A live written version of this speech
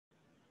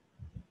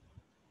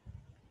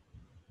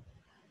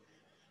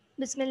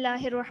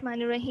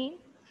Bismillahirrahmanirrahim.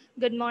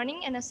 Good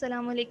morning and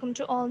assalamu alaikum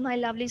to all my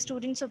lovely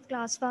students of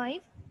class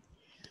 5.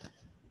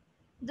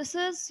 This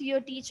is your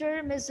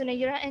teacher Ms.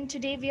 Zunaira, and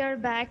today we are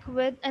back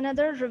with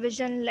another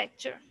revision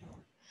lecture.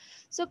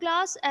 So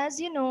class,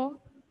 as you know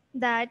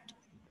that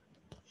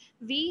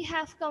we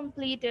have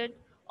completed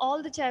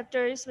all the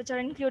chapters which are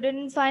included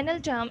in final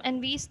term, and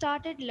we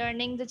started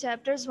learning the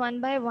chapters one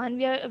by one.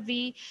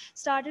 We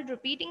started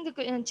repeating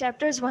the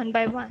chapters one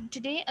by one.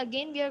 Today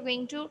again we are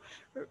going to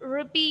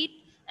repeat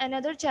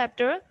another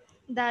chapter,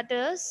 that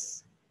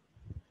is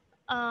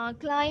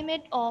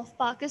climate of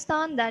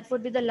Pakistan. That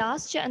would be the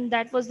last and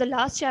that was the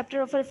last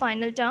chapter of our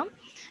final term,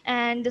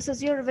 and this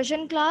is your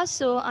revision class,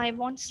 so I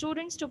want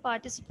students to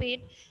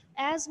participate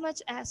as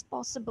much as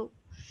possible.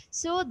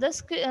 So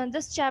this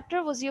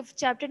chapter was your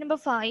chapter number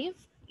 5.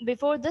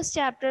 Before this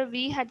chapter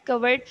we had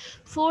covered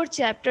 4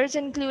 chapters,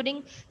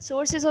 including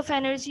sources of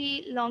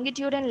energy,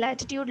 longitude and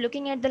latitude,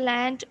 looking at the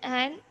land,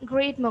 and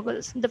Great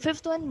Mughals. The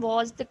fifth one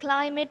was the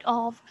climate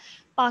of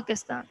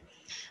Pakistan.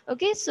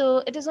 Okay,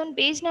 so it is on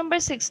page number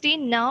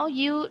 16. Now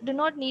you do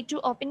not need to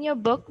open your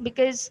book,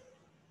 because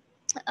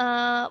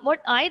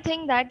what I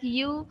think that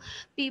you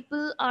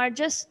people are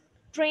just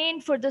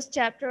trained for this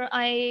chapter.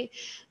 I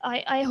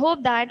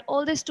hope that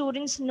all the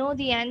students know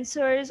the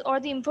answers or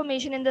the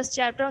information in this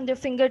chapter on their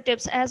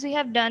fingertips, as we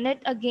have done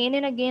it again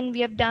and again.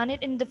 We have done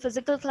it in the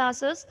physical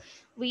classes.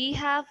 We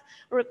have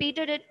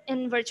repeated it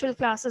in virtual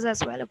classes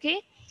as well.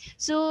 Okay,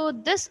 so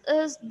this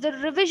is the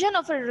revision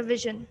of a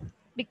revision,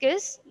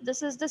 because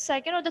this is the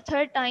second or the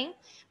third time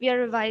we are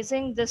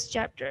revising this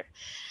chapter.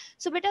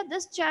 So beta,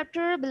 this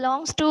chapter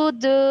belongs to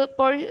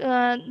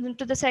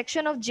the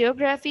section of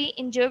geography.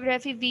 In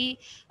geography we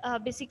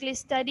basically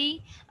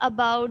study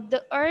about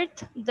the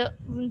earth,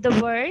 the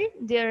world,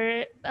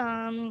 their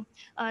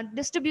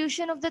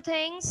distribution of the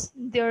things,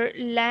 their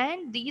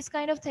land. These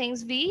kind of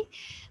things we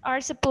are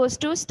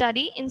supposed to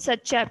study in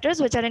such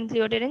chapters which are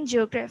included in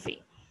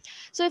geography.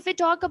 So if we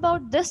talk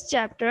about this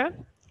chapter,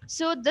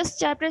 so this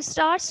chapter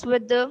starts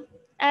with the,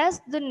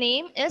 as the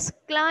name is,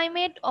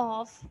 climate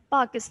of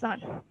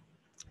Pakistan.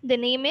 The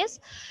name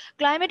is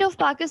climate of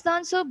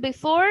Pakistan. So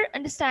before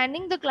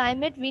understanding the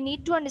climate, we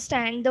need to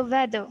understand the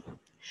weather.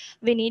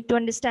 We need to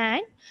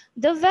understand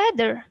the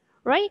weather,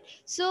 right?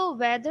 So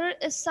weather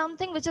is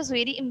something which is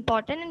very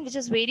important and which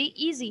is very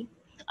easy.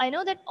 I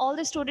know that all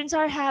the students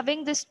are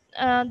having this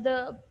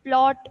the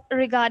plot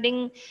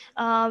regarding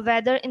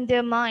weather in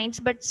their minds,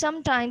 but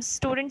sometimes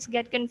students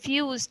get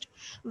confused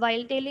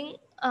while telling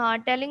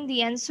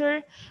the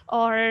answer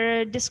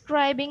or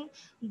describing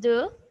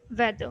the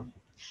weather.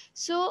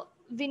 So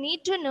we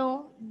need to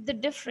know the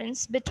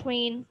difference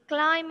between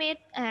climate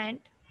and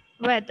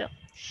weather.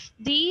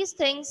 These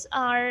things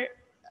are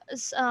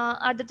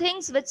the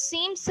things which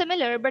seem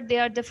similar, but they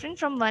are different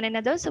from one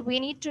another. So we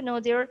need to know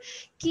their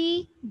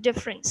key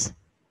difference.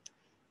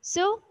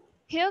 So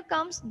here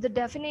comes the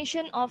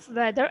definition of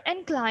weather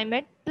and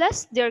climate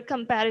plus their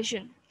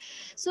comparison.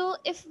 So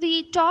if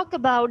we talk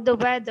about the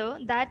weather,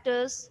 that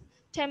is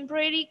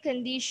temporary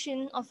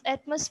condition of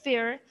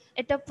atmosphere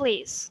at a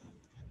place.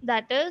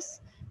 That is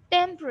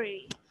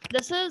temporary.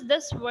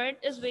 This word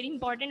is very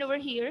important over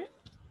here.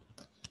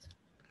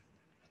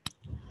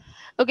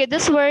 Okay,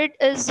 this word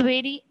is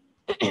very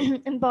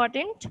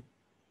important.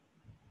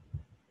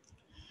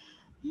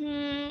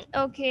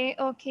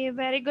 Okay,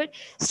 very good.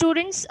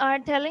 Students are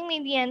telling me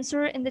the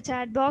answer in the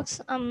chat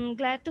box. I'm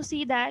glad to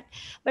see that.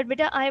 But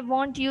beta, I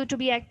want you to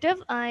be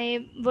active.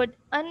 I would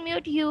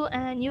unmute you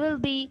and you will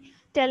be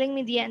telling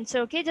me the answer.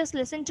 Okay, just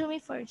listen to me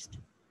first.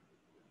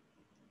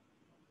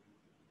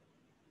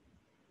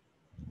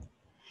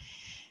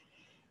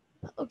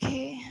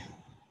 Okay.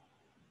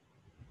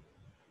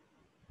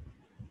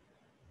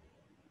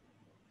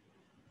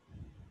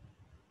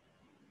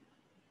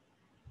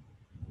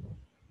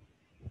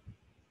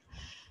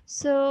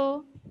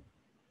 So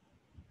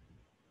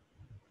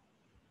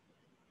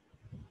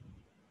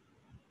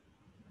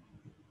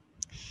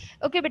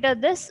okay, beta,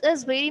 this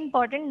is very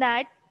important,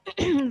 that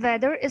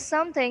weather is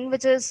something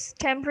which is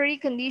temporary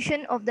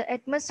condition of the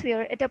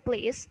atmosphere at a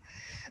place.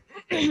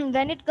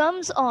 When it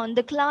comes on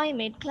the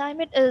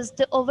climate is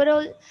the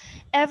overall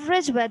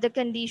average weather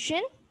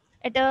condition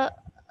at a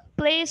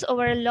place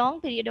over a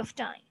long period of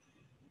time.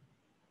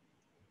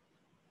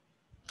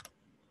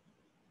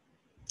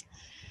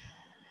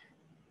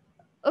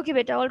 Okay,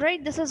 beta, all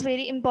right, this is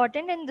very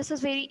important and this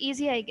is very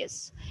easy, I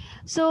guess.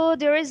 So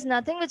there is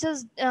nothing which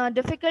is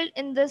difficult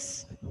in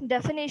this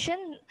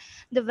definition.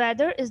 The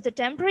weather is the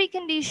temporary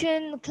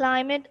condition,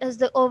 climate is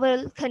the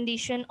overall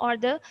condition or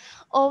the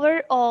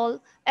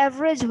overall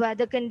average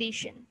weather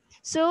condition.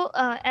 So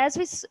as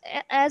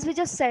we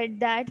just said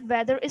that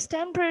weather is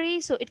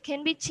temporary, so it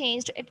can be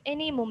changed at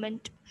any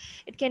moment.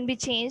 It can be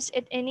changed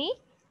at any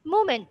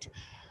moment.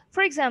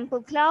 For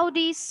example,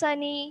 cloudy,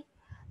 sunny,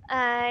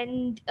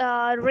 and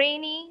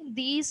rainy,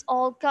 these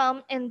all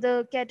come in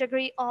the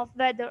category of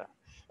weather.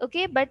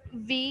 Okay, but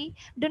we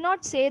do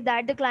not say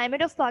that the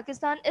climate of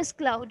Pakistan is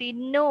cloudy.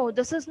 No,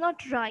 this is not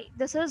right,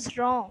 this is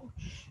wrong.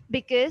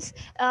 because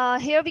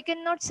here we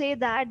cannot say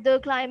that the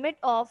climate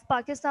of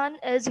Pakistan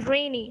is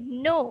rainy.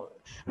 No,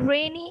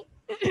 rainy,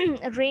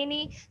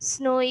 rainy,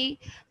 snowy,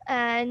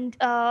 and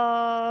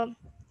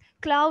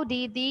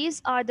cloudy.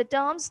 These are the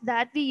terms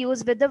that we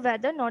use with the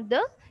weather, not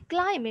the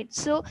climate.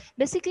 So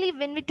basically,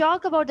 when we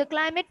talk about the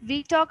climate,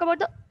 we talk about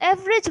the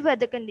average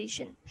weather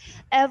condition.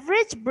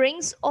 Average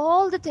brings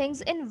all the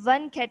things in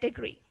one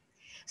category.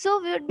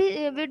 So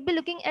we would be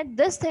looking at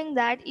this thing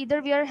that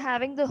either we are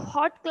having the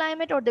hot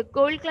climate or the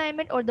cold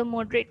climate or the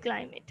moderate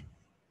climate,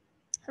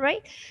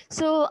 right?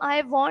 So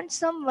I want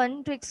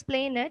someone to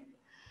explain it.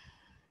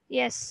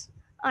 Yes,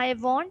 I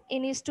want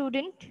any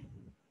student,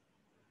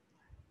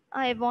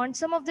 I want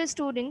some of the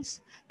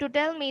students to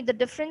tell me the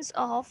difference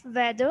of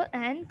weather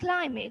and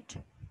climate.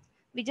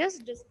 We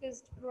just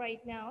discussed right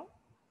now.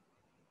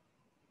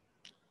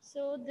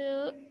 So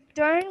the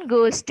turn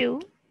goes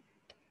to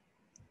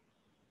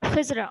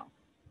Khizra.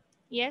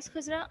 Yes,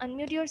 Khizra,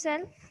 unmute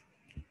yourself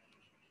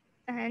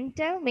and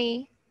tell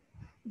me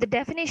the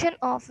definition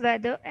of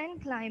weather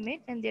and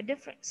climate and their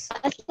difference.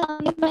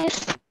 Assalamualaikum,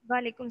 Miss.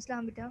 Walaikum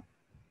salam, beta.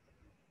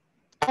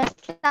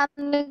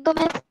 Assalamualaikum,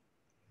 Miss.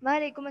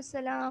 Walaikum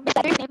assalam.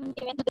 The name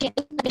given to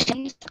changing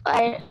conditions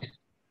are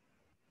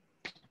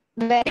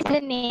where is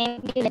the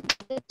name given to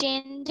the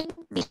changing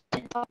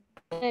conditions of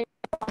the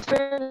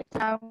atmosphere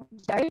sound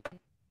dirt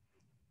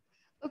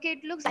Okay,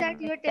 it looks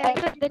that you are and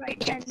telling the the right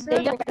conditions answer,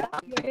 they are beta.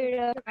 You are telling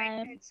period the of right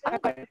time answer, are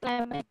called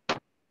climate.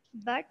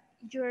 but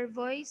your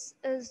voice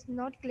is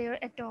not clear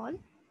at all.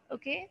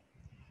 Okay,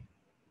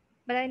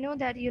 but I know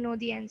that you know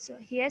the answer.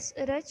 Yes,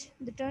 Raj,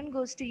 the turn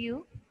goes to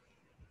you.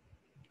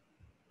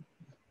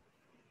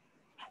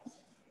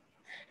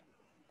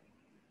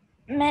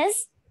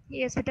 Miss,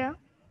 Yes, beta.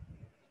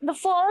 the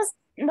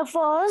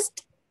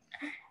first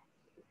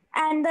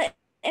and the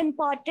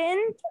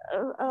important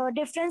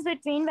difference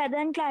between weather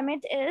and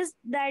climate is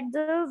that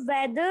the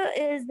weather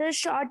is the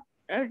short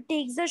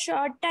takes a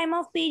short time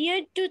of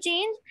period to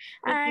change,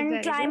 Okay, and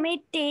very good. climate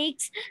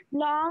takes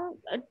long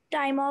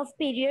time of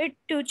period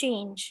to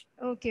change.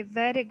 Okay,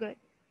 very good.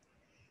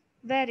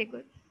 Very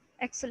good.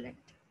 Excellent.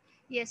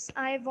 Yes,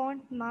 I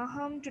want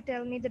Maham to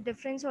tell me the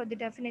difference or the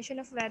definition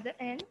of weather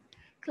and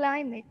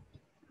climate.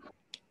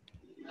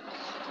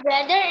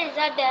 Weather is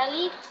a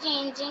daily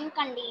changing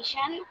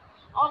condition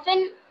of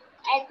an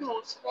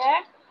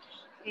atmosphere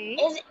Okay.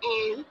 is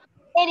an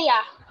area.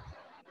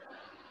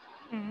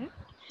 Hmm.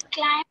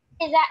 Climate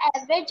is an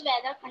average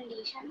weather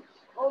condition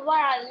over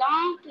a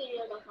long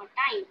period of a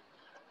time.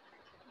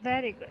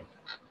 Very good.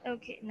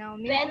 Okay, now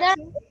mute Weather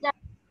yourself.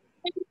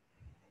 is the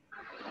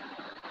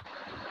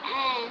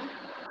and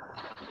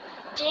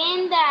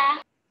change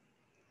the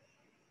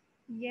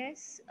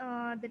Yes,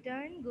 the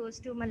turn goes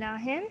to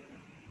Malahim.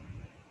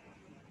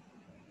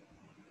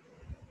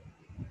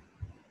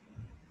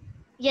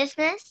 Yes,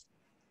 Miss.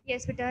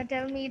 Yes, beta,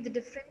 tell me the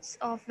difference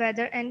of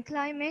weather and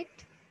climate.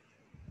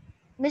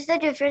 Miss, the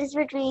difference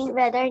between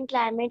weather and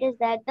climate is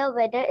that the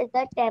weather is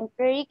the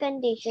temporary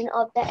condition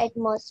of the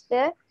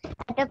atmosphere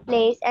at a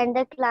place, and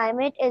the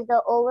climate is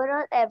the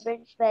overall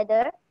average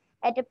weather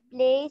at a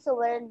place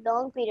over a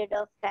long period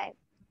of time.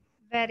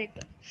 Very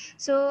good.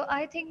 So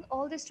I think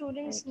all the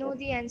students Thank know you.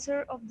 the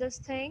answer of this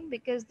thing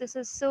because this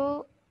is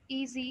so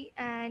easy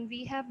and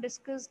we have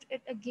discussed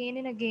it again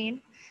and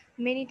again.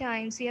 Many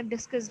times we have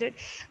discussed it.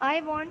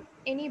 I want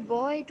any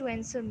boy to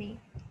answer me.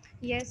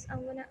 Yes,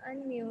 I'm gonna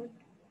unmute.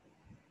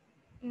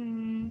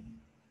 Mm,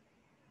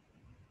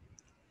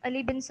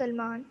 Ali bin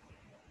Salman.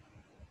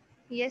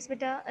 Yes,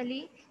 beta,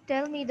 Ali,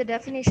 tell me the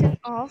definition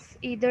of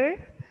either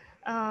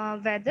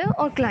weather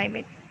or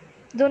climate.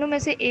 दोनों में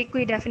से एक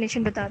कोई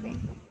definition बता दें.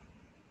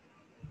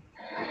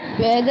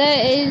 Weather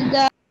is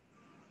the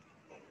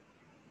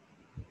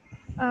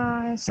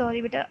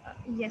Sorry, beta.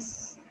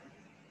 Yes,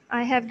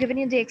 I have given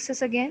you the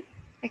access again.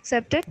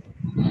 Accept it.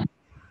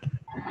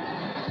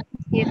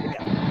 Yes,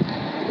 beta.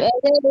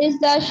 weather is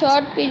the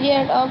short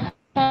period of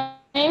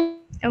time.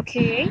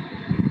 Okay.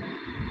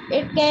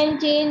 It can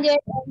change at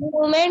any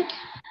moment.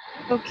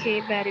 Okay,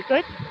 very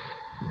good.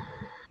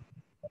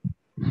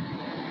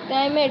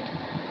 Climate.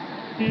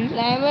 Hmm.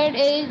 Climate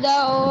is the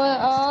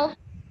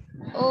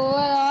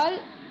overall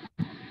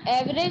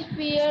average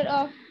period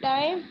of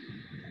time.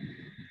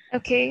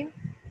 Okay.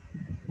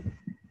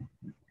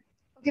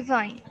 Okay,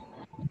 fine.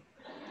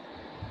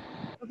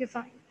 Okay,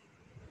 fine.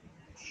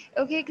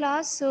 Okay,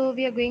 class. So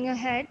we are going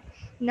ahead.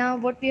 Now,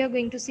 what we are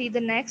going to see the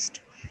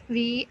next?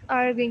 We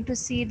are going to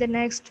see the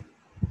next.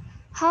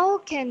 How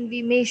can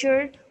we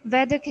measure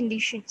weather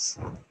conditions?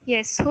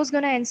 Yes, who's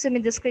gonna answer me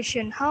this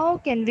question? How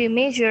can we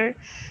measure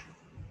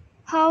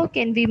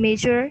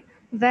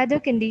weather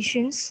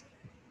conditions?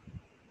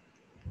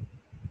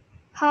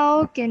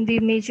 How can we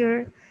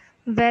measure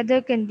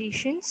weather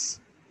conditions?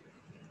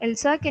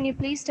 Elsa, can you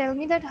please tell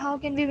me that how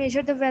can we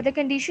measure the weather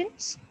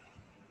conditions?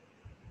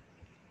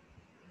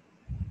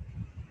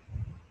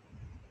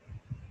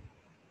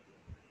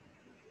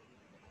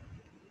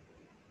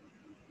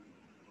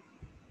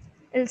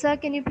 Elsa,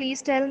 can you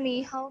please tell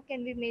me how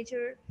can we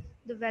measure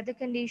the weather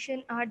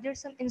condition? Are there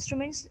some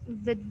instruments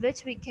with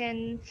which we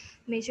can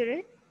measure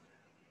it?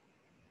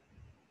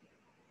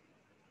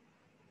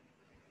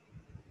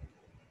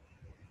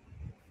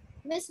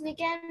 Miss, we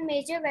can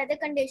measure weather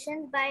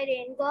conditions by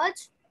rain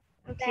gauge,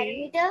 Okay.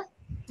 barometer,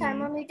 Hmm.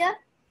 thermometer,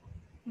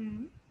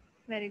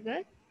 Very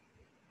good.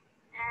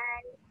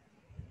 and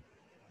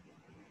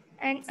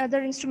And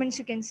other instruments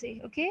you can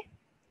say, okay?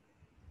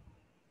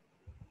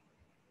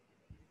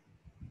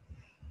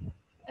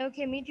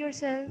 Okay, meet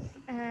yourself,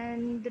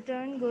 and the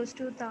turn goes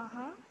to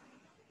Taha.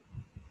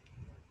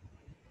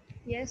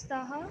 Yes,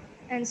 Taha,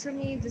 answer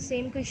me the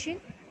same question.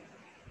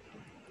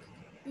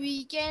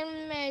 We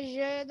can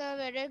measure the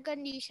weather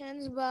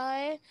conditions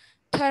by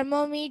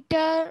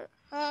thermometer,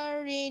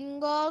 rain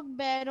gauge,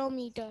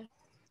 barometer,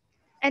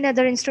 And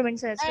other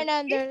instruments as well. and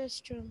Okay? other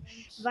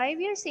instruments. Why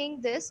we are saying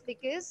this?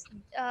 Because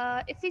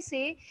if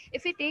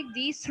we take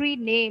these three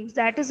names,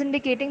 that is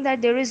indicating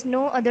that there is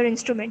no other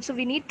instrument. So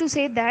we need to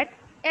say that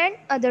and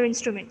other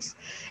instruments.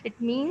 It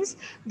means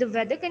the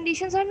weather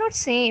conditions are not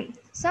same.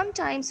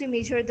 Sometimes we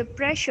measure the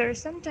pressure,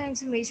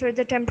 sometimes we measure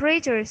the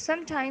temperature,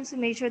 sometimes we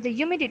measure the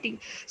humidity.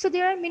 So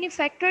there are many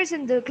factors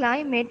in the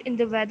climate, in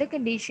the weather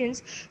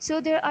conditions. So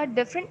there are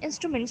different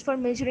instruments for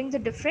measuring the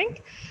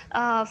different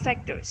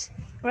factors,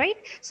 right?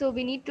 So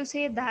we need to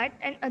say that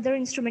and other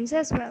instruments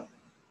as well.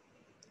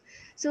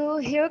 So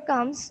here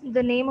comes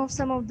the name of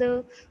some of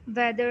the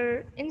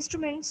weather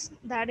instruments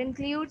that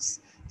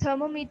includes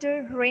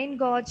thermometer, rain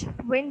gauge,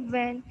 wind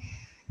vane,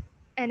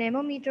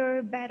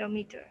 anemometer,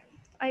 barometer.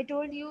 I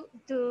told you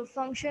the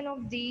function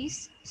of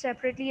these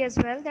separately as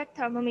well, that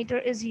thermometer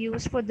is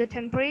used for the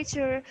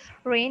temperature,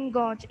 rain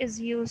gauge is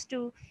used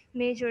to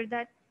measure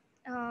that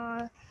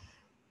uh,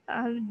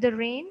 the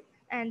rain,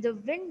 and the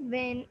wind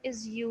vane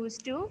is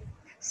used to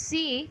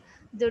see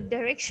the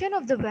direction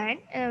of the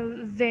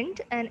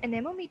wind, and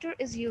anemometer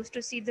is used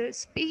to see the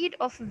speed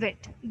of wind.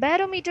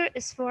 Barometer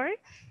is for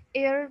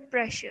air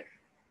pressure.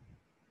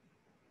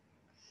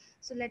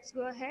 So let's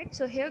go ahead.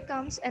 So here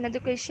comes another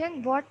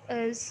question. What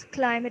is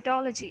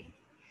climatology?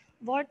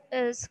 What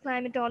is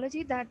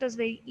climatology? That is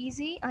very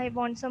easy. I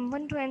want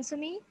someone to answer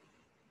me.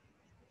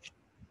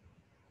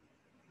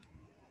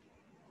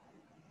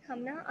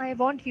 Hamna, I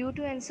want you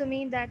to answer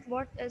me that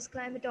what is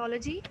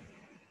climatology?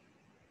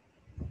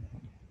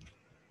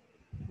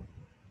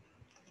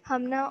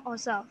 Hamna or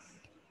Saf?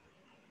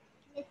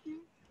 Yes,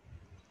 ma'am.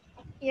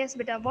 Yes,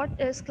 beta. What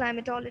is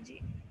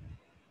climatology?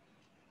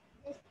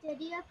 The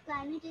study of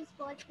climate is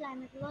called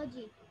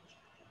climatology.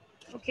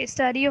 Okay,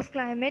 study of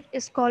climate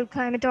is called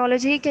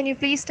climatology. Can you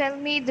please tell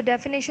me the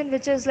definition,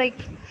 which is like,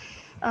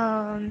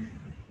 um,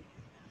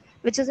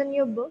 which is in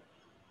your book,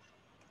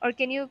 or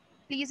can you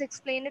please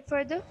explain it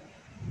further?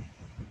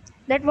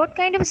 That what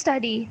kind of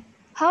study?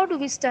 How do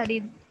we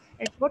study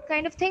it? What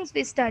kind of things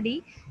we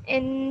study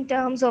in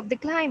terms of the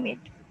climate?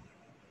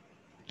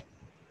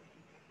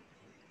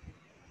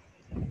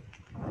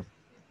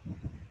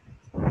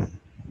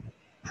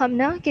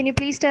 Hamna, can you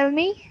please tell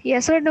me?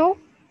 Yes or no?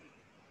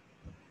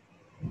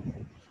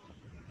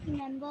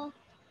 Remember,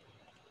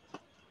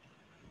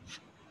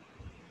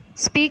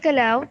 Speak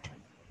aloud.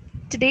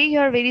 Today you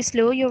are very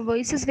slow. Your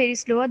voice is very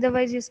slow.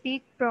 Otherwise, you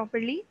speak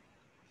properly.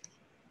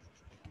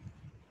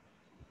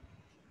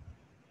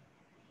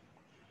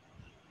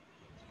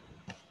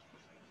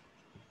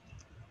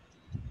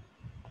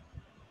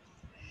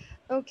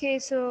 Okay,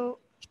 so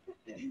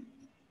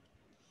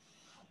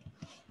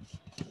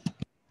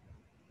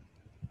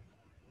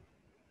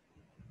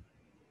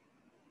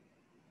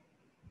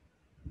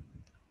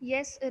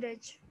yes,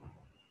 Rich.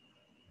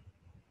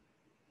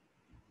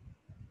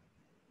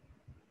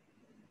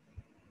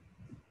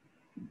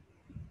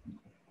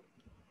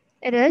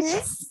 Rich.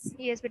 Miss.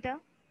 Yes, beta.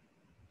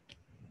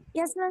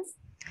 Yes, Miss.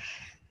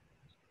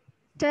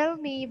 Tell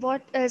me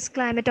what is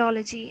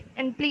climatology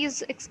and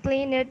please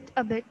explain it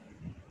a bit.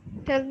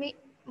 Tell me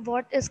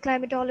what is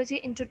climatology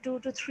into 2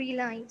 to 3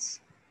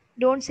 lines.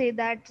 Don't say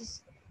that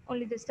is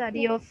only the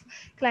study of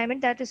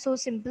climate. That is so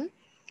simple.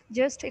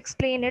 Just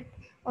explain it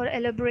or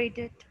elaborate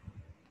it.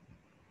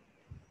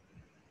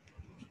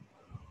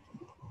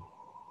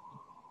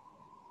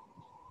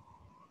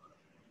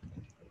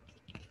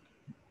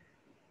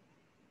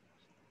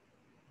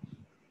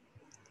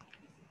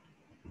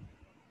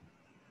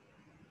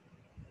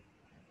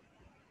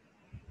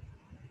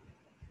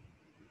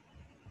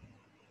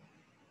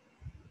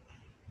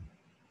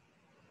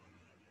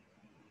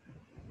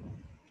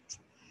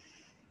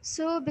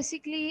 So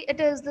basically,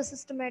 it is the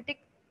systematic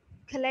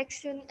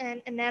collection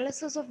and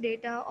analysis of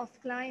data of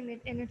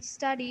climate in its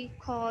study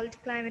called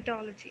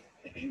climatology.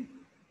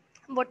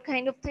 What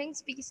kind of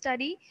things we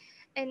study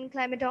in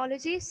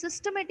climatology?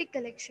 Systematic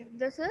collection.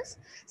 This is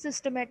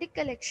systematic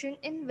collection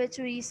in which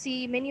we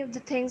see many of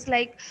the things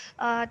like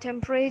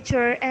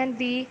temperature, and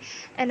we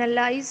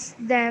analyze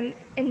them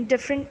in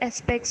different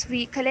aspects.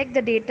 We collect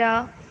the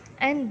data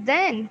and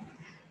then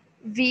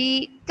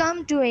we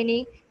come to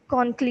any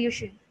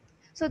conclusion.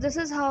 So this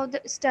is how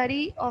the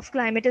study of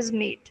climate is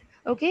made.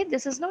 Okay,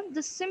 this is not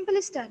the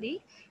simple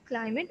study.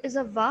 Climate is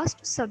a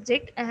vast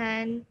subject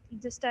and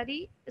the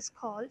study is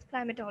called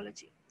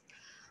climatology.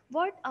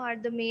 What are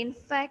the main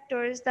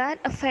factors that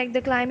affect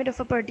the climate of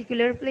a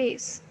particular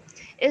place?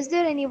 Is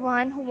there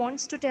anyone who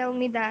wants to tell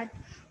me that?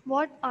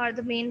 What are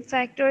the main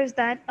factors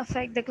that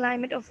affect the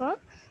climate of a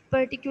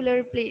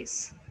particular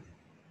place?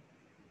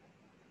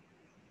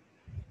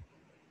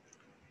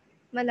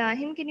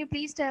 Malahim, can you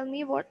please tell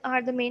me what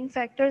are the main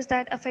factors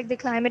that affect the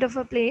climate of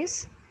a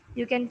place?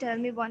 You can tell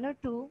me one or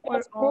two or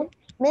Yes, all.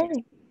 Miss.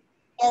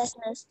 Yes,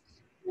 Miss.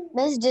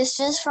 Miss,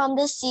 distance from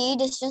the sea,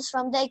 distance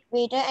from the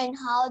equator, and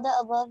how the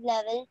above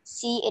level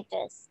sea it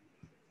is.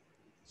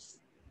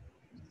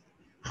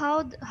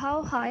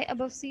 How high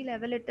above sea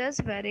level it is?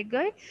 Very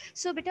good.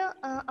 So beta,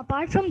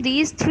 apart from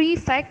these three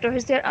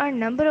factors, there are a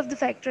number of the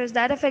factors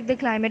that affect the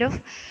climate of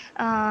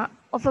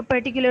a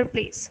particular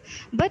place.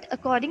 But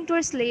according to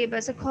our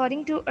syllabus,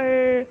 according to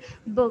our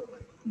book,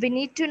 we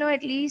need to know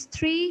at least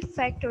three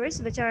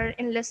factors which are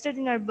enlisted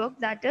in our book,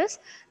 that is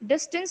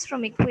distance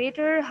from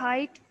equator,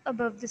 height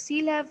above the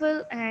sea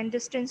level, and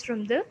distance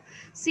from the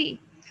sea.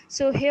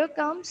 So here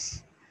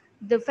comes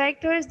the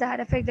factors that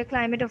affect the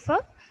climate of a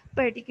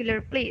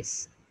particular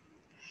place.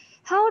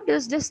 How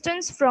does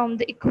distance from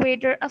the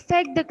equator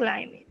affect the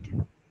climate?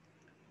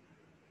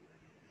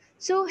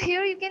 So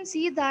here you can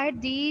see that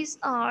these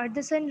are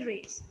the sun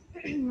rays.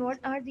 What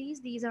are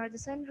these? These are the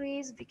sun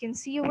rays. We can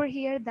see over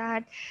here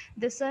that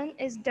the sun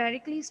is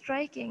directly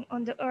striking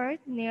on the earth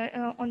near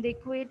on the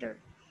equator.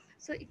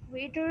 So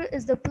equator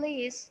is the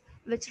place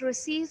which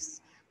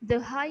receives the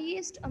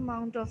highest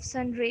amount of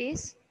sun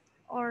rays,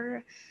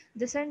 or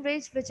the sun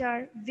rays which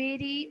are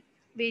very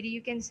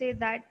you can say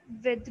that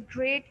with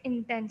great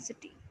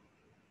intensity.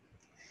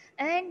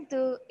 And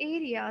the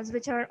areas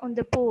which are on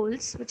the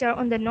poles, which are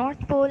on the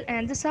north pole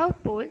and the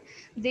south pole,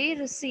 they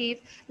receive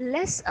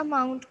less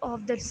amount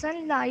of the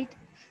sunlight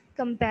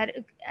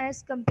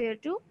as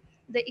compared to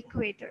the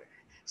equator.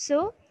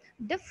 So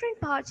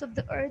different parts of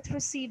the earth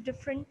receive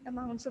different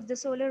amounts of the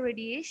solar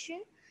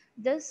radiation.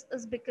 This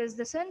is because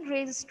the sun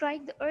rays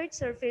strike the earth's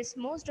surface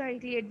most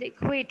directly at the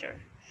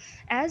equator.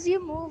 As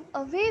you move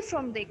away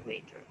from the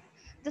equator,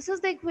 this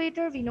is the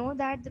equator. We know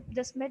that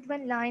this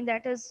midway line,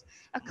 that is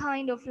a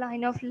kind of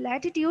line of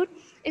latitude.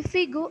 If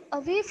we go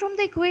away from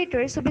the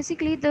equator, so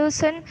basically the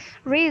sun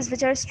rays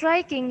which are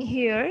striking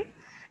here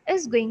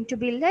is going to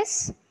be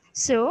less.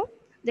 So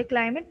the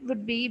climate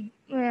would be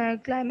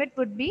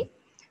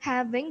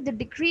having the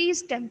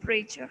decreased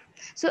temperature.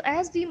 So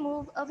as we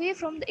move away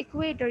from the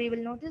equator, you will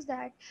notice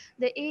that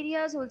the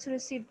areas also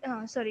receive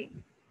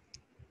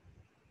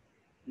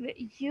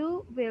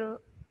you will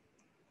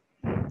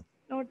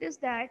notice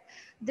that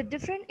the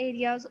different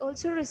areas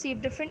also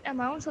receive different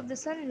amounts of the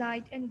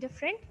sunlight in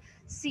different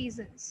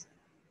seasons.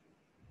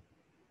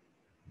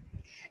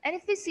 And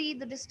if we see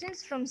the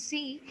distance from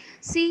sea,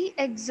 sea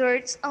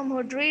exerts a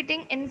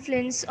moderating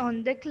influence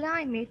on the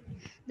climate.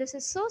 This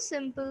is so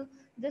simple.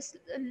 This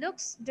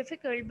looks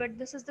difficult, but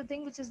this is the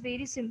thing which is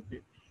very simple.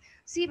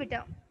 See,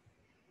 beta,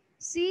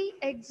 sea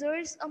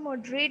exerts a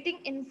moderating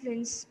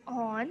influence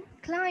on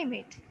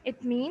climate.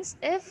 It means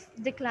if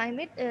the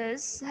climate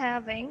is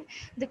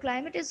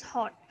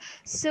hot,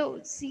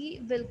 so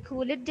sea will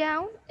cool it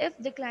down. If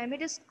the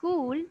climate is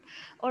cool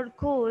or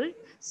cold,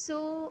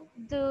 so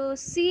the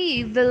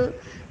sea will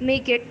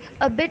make it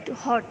a bit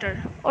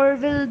hotter or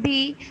will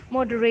be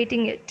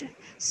moderating it.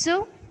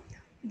 So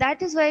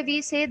that is why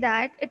we say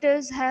that it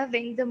is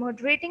having the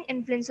moderating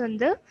influence on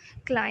the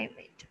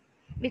climate.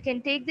 We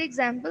can take the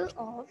example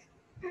of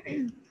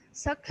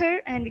Sakhar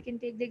and we can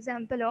take the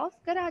example of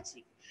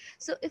Karachi.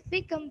 So if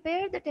we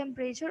compare the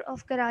temperature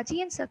of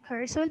Karachi and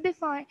Sakhar, so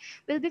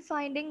we'll be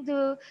finding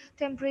the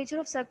temperature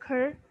of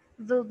Sakhar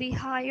will be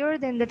higher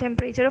than the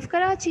temperature of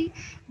Karachi.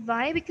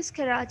 Why? Because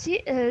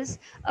Karachi is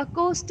a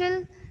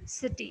coastal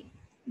city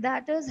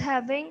that is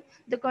having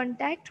the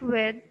contact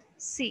with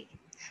sea.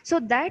 So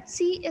that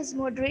sea is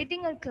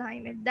moderating our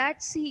climate.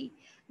 That sea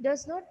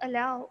does not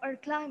allow our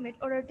climate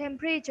or our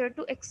temperature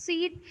to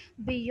exceed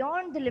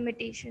beyond the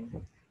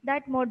limitation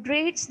that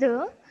moderates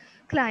the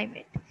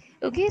climate.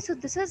 Okay, so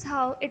this is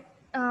how it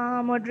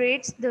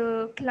moderates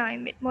the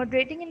climate.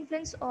 Moderating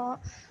influence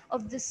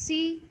of the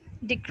sea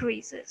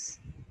decreases.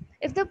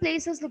 If the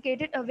place is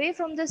located away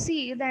from the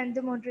sea, then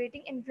the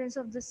moderating influence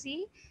of the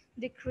sea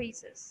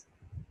decreases.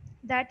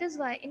 That is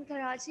why in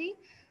Karachi,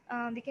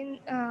 we can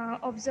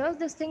observe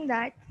this thing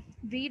that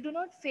we do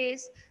not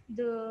face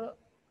the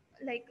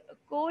like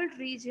cold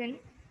region,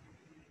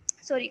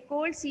 sorry,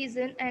 cold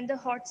season and the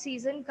hot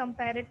season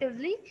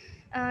comparatively,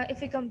 if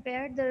we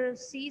compare the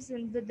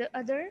season with the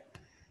other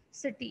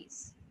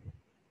cities.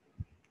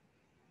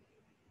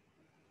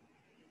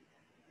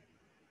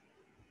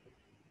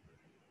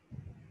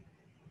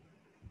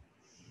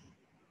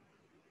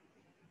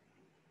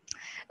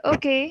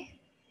 Okay,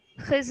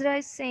 Khizra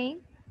is saying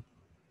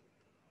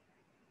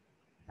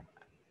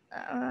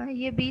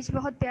ये बीच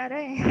बहुत प्यारा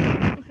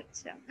है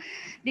अच्छा,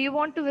 do you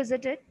want to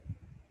visit it?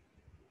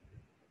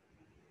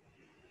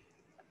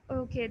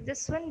 Okay,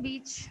 this one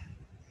beach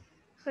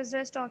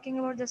Khuzra is talking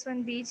about this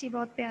one beach. ये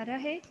बहुत प्यारा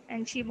है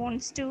and she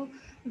wants to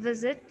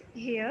visit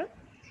here.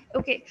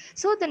 Okay,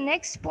 so the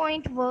next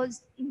point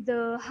was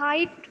the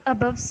height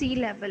above sea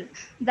level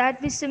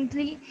that we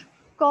simply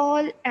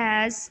call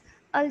as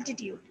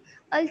altitude.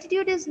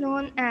 Altitude is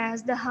known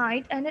as the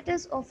height and it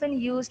is often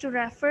used to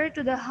refer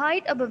to the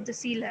height above the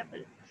sea level.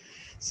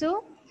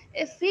 So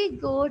if we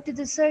go to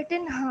the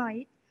certain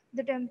height,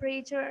 the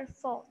temperature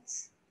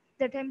falls,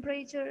 the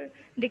temperature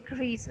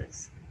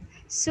decreases.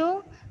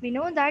 So we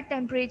know that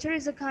temperature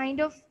is a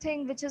kind of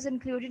thing which is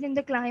included in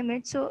the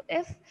climate. So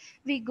if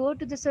we go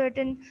to the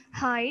certain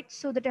height,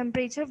 so the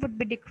temperature would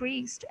be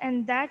decreased,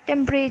 and that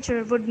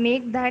temperature would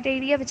make that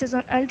area which is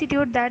on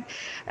altitude, that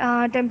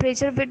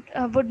temperature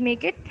would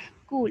make it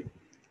cool,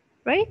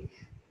 right?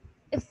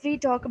 If we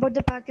talk about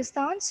the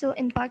Pakistan, so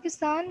in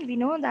Pakistan, we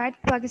know that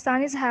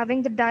Pakistan is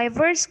having the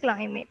diverse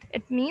climate.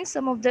 It means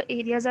some of the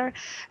areas are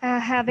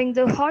having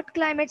the hot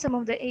climate, some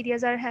of the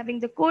areas are having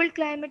the cold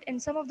climate, and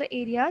some of the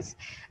areas,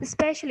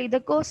 especially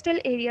the coastal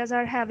areas,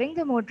 are having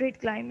the moderate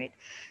climate,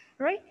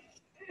 right?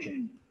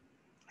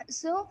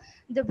 So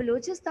the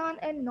Balochistan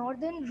and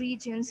northern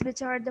regions,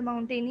 which are the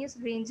mountainous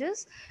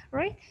ranges,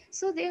 right?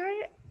 So they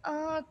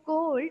are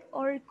cold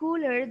or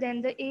cooler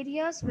than the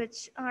areas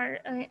which are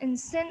in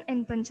Sindh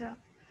and Punjab.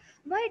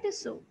 Why it is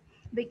so?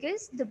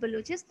 Because the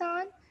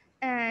Balochistan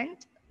and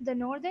the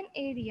northern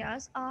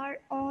areas are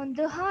on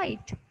the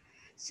height.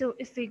 So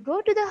if we go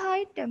to the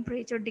height,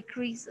 temperature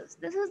decreases.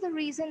 This is the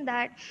reason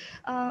that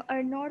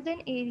our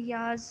northern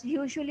areas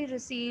usually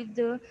receive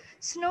the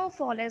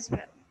snowfall as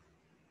well,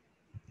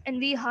 and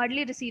we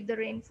hardly receive the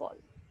rainfall,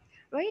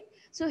 right?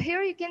 So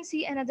here you can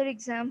see another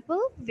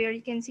example where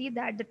you can see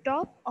that the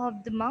top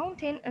of the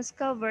mountain is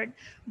covered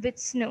with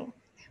snow.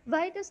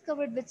 Why it is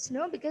covered with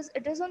snow? Because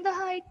it is on the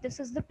height. This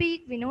is the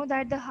peak. We know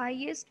that the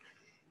highest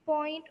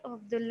point of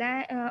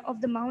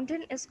the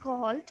mountain is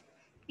called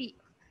peak.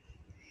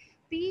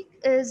 Peak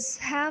is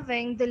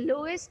having the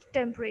lowest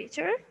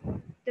temperature.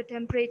 The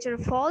temperature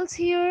falls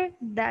here.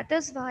 That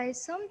is why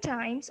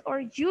sometimes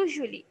or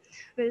usually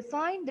we'll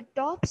find the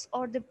tops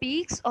or the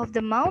peaks of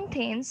the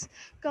mountains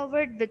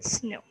covered with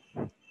snow.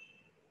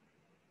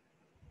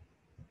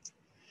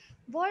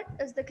 What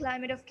is the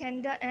climate of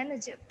Canada and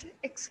Egypt?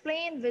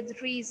 Explain with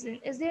reason.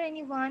 Is there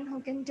anyone who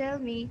can tell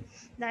me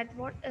that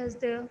what is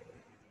the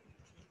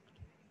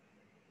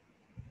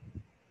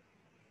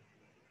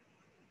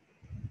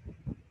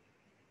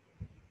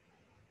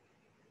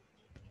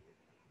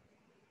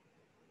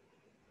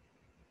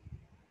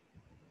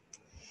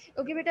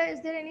Okay, beta,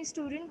 is there any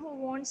student who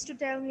wants to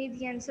tell me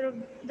the answer of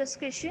this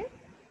question?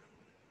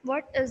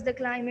 What is the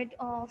climate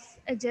of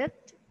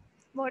Egypt?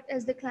 What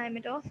is the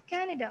climate of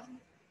Canada?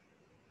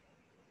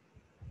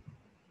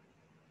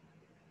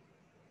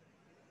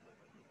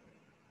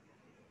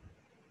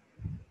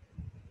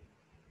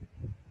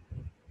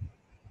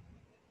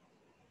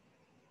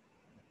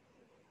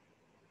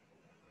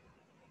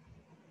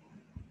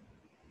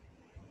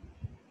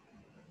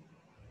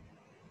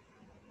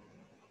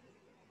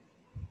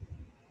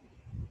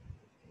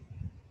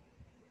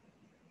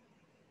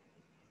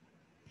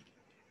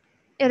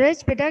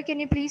 Iraj, beta, can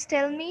you please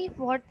tell me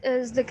what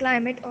is the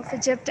climate of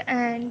Egypt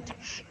and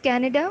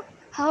Canada?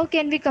 How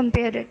can we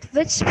compare it?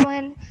 Which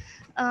one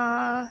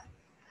uh,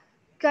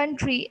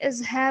 country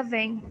is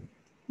having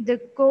the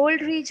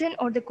cold region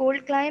or the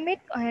cold climate,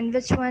 and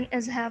which one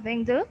is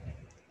having the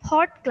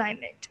hot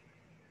climate?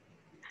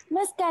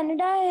 Miss,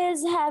 Canada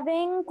is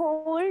having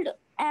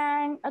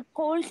a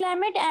cold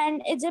climate,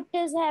 and Egypt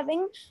is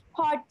having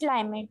hot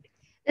climate.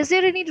 Is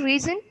there any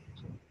reason?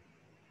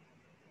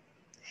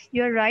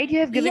 You're right.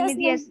 You have given Yes,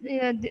 me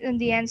miss.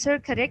 the answer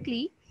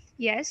correctly.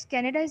 Yes,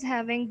 Canada is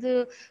having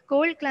the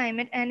cold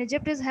climate and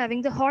Egypt is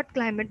having the hot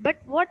climate. But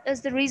what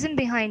is the reason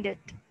behind it?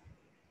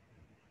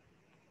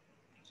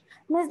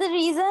 Miss, the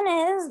reason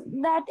is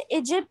that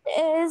Egypt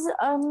is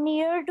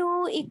near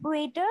to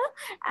equator,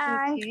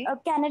 and Okay,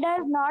 Canada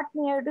is not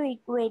near to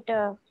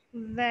equator.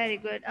 very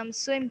good. I'm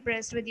so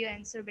impressed with your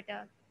answer,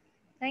 beta.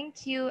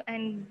 Thank you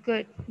and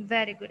good.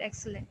 Very good.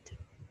 Excellent.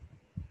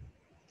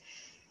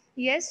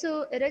 Yes,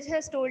 so Iraj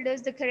has told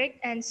us the correct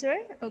answer.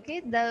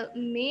 Okay, the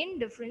main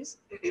difference,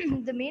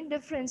 the main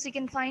difference you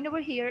can find over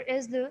here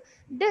is the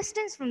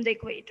distance from the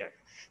equator.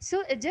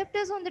 So Egypt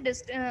is on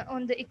the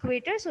on the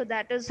equator, so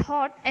that is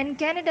hot, and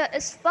Canada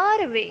is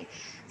far away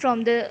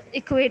from the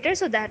equator,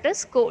 so that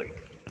is cold.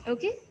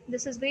 Okay,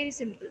 this is very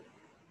simple.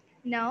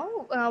 Now,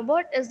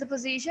 what is the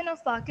position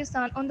of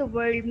Pakistan on the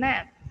world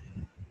map?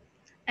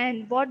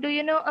 And what do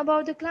you know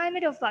about the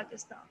climate of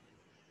Pakistan?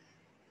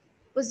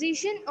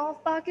 Position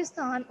of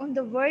Pakistan on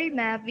the world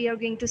map we are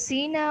going to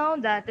see now.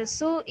 That is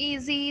so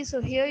easy.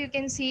 So here you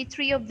can see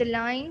three of the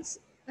lines,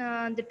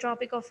 the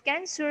Tropic of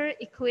Cancer,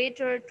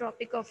 Equator,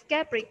 Tropic of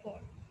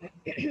Capricorn.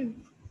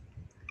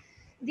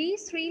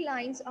 These three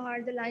lines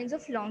are the lines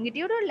of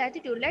longitude or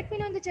latitude. Let me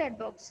know in the chat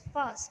box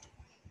fast.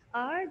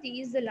 Are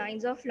these the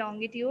lines of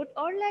longitude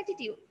or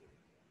latitude?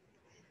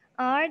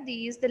 Are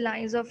these the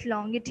lines of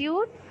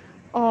longitude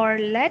or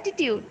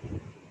latitude?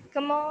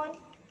 Come on.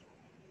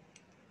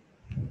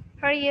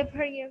 Hurry up,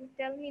 hurry up.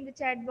 Tell me in the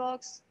chat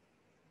box.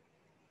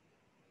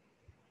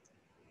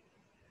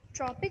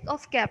 Tropic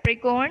of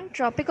Capricorn,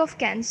 Tropic of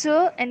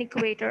Cancer, and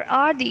Equator.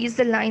 Are these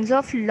the lines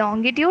of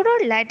longitude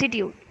or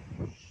latitude?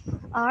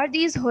 Are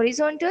these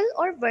horizontal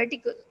or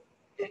vertical?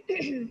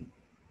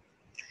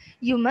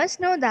 You must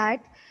know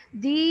that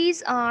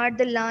these are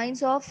the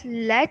lines of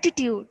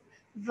latitude.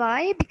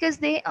 Why? Because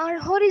they are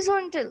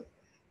horizontal.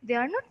 They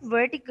are not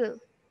vertical.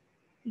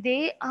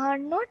 They are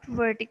not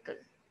vertical.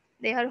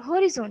 They are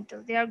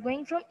horizontal. They are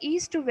going from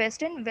east to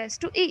west and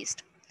west to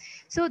east.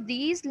 So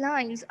these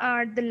lines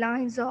are the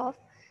lines of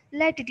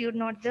latitude,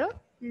 not the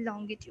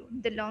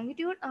longitude. The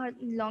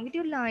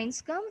longitude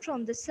lines come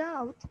from the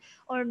south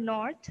or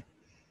north.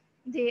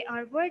 They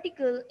are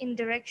vertical in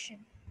direction.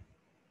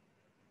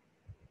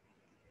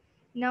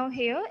 Now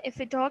here, if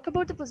we talk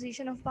about the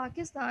position of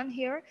Pakistan,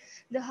 here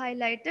the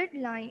highlighted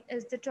line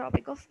is the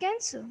Tropic of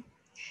Cancer.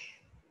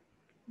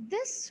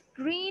 This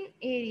green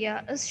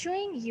area is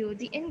showing you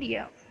the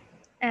India.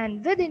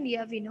 And with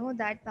India, we know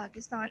that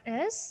Pakistan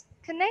is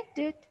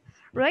connected,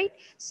 right?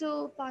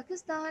 So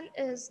Pakistan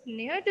is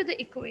near to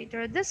the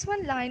equator. This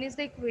one line is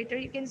the equator.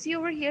 You can see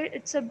over here,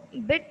 it's a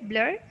bit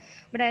blurred,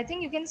 but I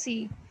think you can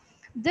see.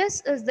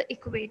 This is the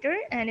equator,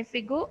 and if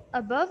we go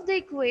above the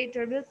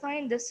equator, we'll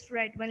find this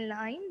red one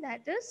line,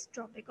 that is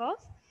Tropic of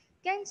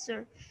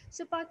Cancer.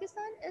 So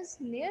Pakistan is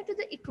near to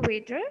the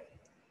equator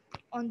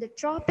on the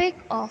Tropic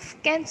of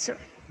Cancer.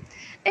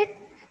 It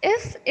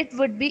if it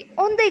would be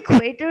on the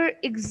equator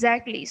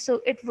exactly,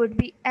 so it would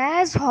be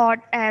as hot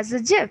as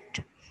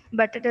Egypt.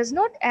 But it is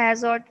not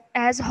as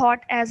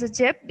hot as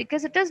Egypt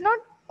because it is not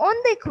on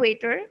the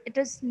equator, it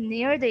is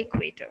near the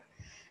equator.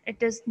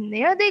 It is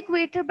near the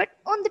equator but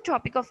on the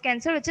Tropic of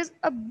Cancer, which is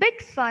a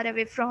bit far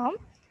away from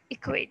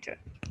equator,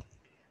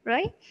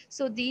 right?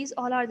 So these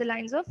all are the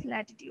lines of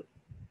latitude.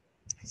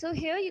 So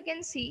here you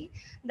can see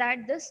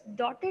that this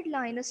dotted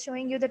line is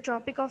showing you the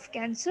Tropic of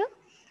Cancer,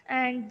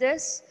 and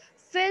this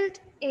filled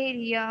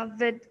area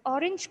with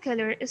orange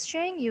color is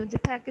showing you the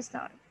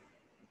Pakistan.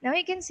 Now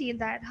you can see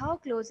that how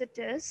close it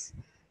is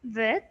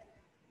with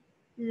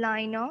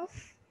line of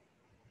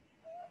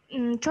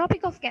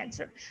Tropic of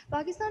Cancer.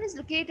 Pakistan is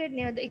located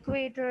near the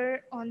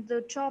equator on the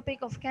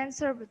Tropic of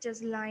Cancer, which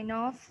is line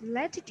of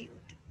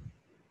latitude.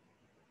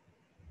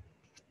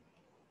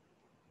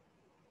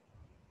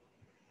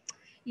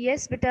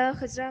 Yes बेटा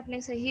खजरा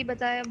आपने सही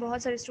बताया,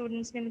 बहुत सारे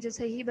students ने मुझे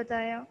सही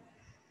बताया.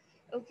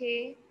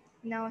 Okay,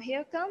 now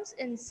here comes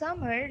in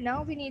summer.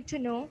 Now we need to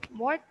know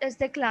what is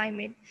the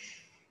climate.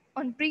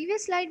 On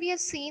previous slide we have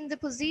seen the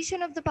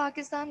position of the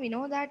Pakistan. We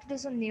know that it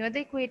is near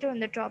the equator on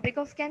the Tropic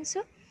of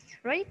Cancer,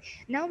 right?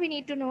 Now we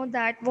need to know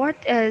that what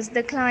is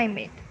the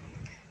climate.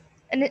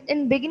 And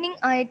in beginning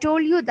I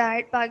told you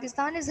that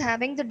Pakistan is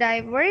having the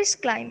diverse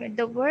climate.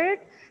 The word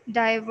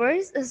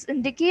diverse is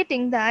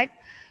indicating that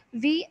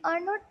we are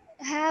not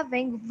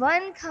having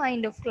one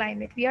kind of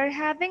climate. We are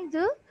having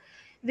the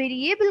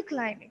variable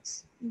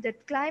climates. The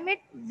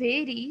climate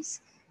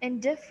varies in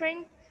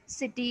different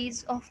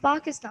cities of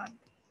Pakistan.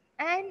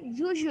 And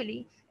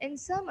usually in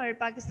summer,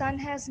 Pakistan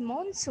has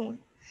monsoon.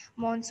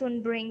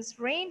 Monsoon brings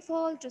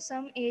rainfall to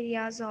some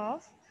areas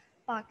of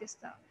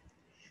Pakistan.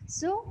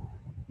 So,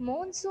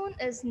 monsoon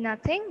is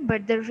nothing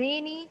but the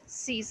rainy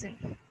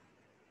season.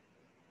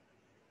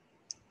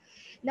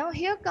 Now,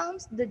 here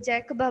comes the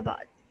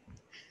Jacobabad.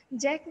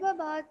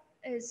 Jacobabad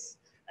is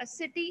a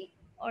city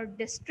or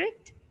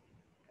district,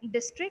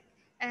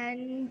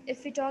 and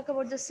if we talk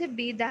about the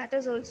Sibbi, that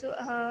is also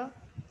a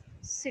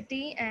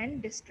city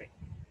and district.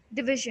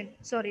 Division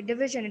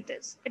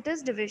it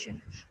is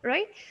division,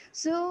 right?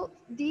 So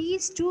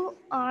these two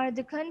are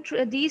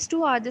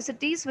the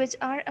cities which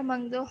are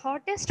among the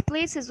hottest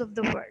places of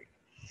the world.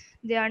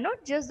 They are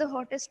not just the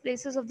hottest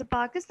places of the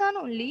Pakistan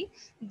only,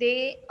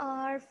 they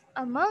are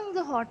among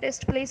the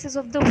hottest places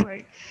of the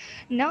world.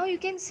 Now you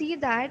can see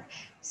that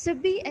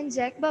Sibbi and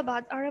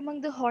Jacobabad are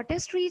among the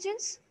hottest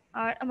regions,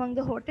 are among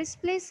the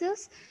hottest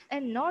places,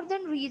 and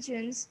northern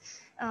regions,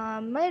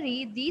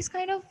 Murray, these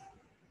kind of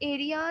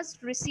areas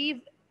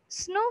receive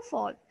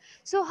snowfall.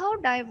 So how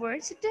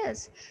diverse it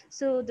is.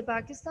 So the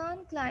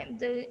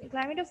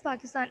climate of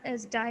Pakistan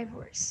is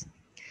diverse.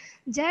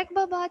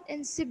 Jacobabad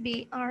and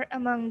Sibbi are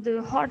among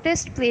the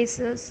hottest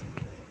places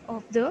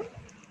of the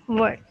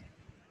world.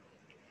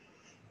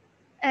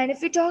 And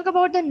if we talk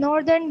about the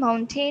northern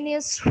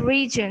mountainous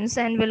regions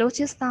and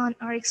Balochistan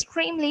are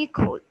extremely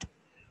cold.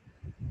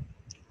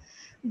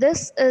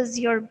 This is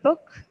your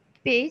book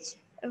page,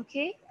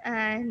 okay?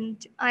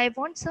 And I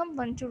want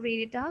someone to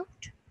read it out.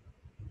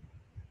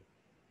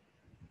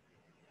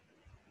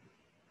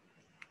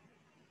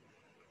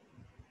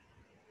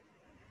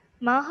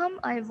 Maham,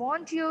 I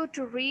want you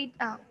to read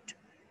out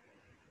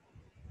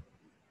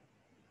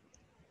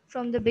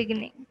from the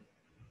beginning.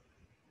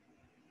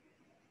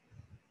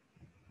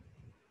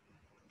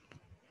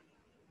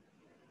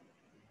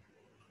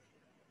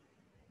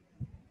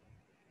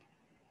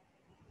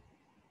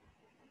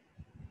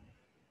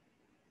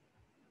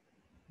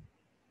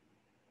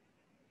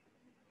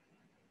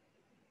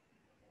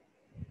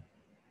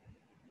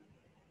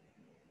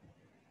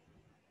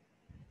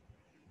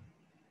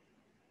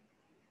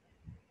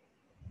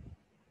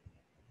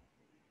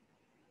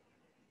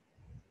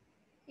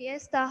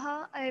 Yes,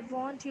 Taha, I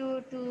want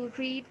you to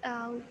read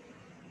out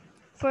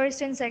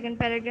first and second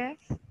paragraph.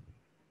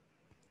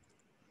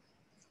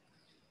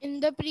 In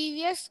the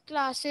previous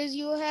classes,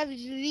 you have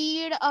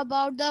read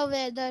about the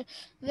weather.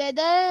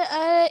 Weather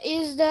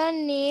is the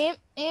name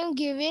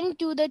given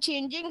to the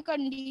changing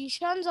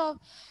conditions of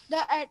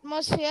the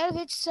atmosphere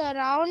which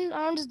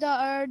surrounds the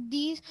earth.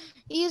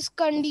 These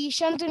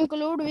conditions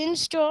include wind,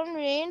 storm,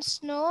 rain,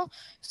 snow,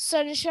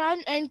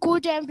 sunshine, and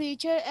cool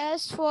temperature.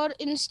 As for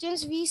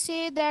instance, we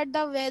say that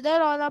the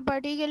weather on a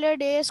particular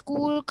day is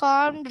cool,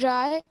 calm,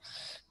 dry,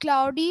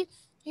 cloudy,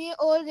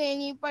 or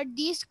rainy, but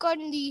these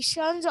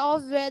conditions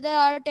of weather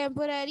are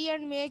temporary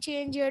and may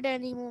change at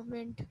any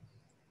moment.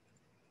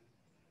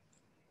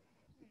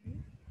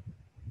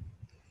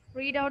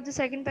 Read out the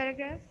second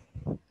paragraph.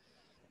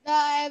 The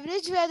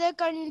average weather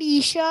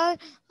condition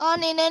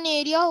in an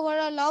area over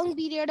a long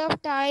period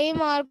of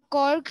time are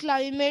called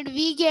climate.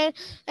 We can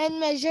and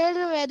measure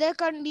the weather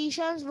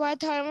conditions by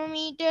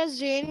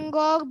thermometers, rain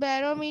gauge,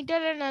 barometer,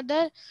 and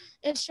other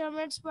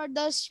instruments. But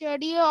the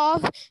study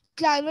of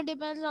climate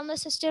depends on the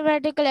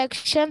systematic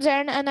collections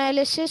and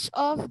analysis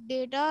of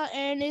data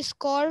and is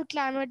called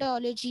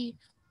climatology.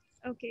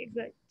 Okay,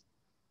 good.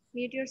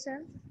 Mute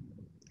yourself.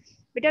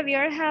 Beta, we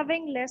are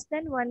having less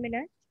than 1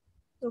 minute.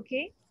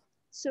 Okay.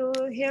 So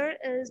here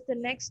is the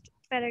next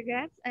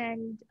paragraph,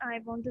 and I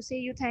want to say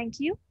you thank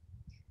you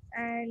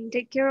and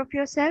take care of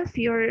yourself.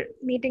 Your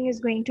meeting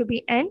is going to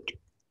be end.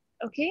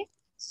 Okay.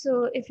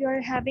 So if you are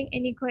having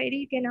any query,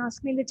 you can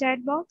ask me in the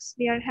chat box.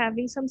 We are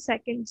having some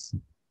seconds.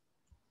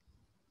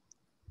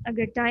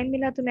 अगर time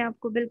मिला तो मैं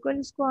आपको बिल्कुल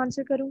उसको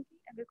answer करूंगी.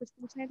 अगर कुछ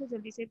पूछना है तो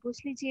जल्दी से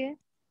पूछ लीजिए.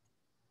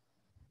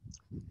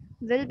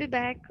 We'll be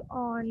back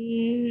on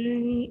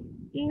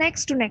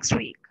next to next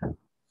week.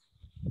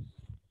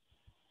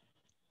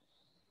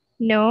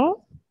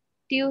 No,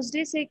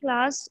 Tuesday से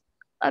class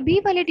अभी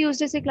वाले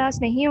Tuesday से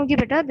class नहीं होगी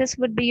बेटा. This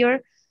would be your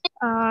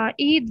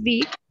Eid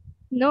week.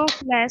 No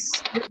class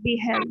will be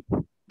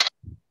held.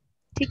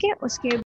 ठीक है. उसके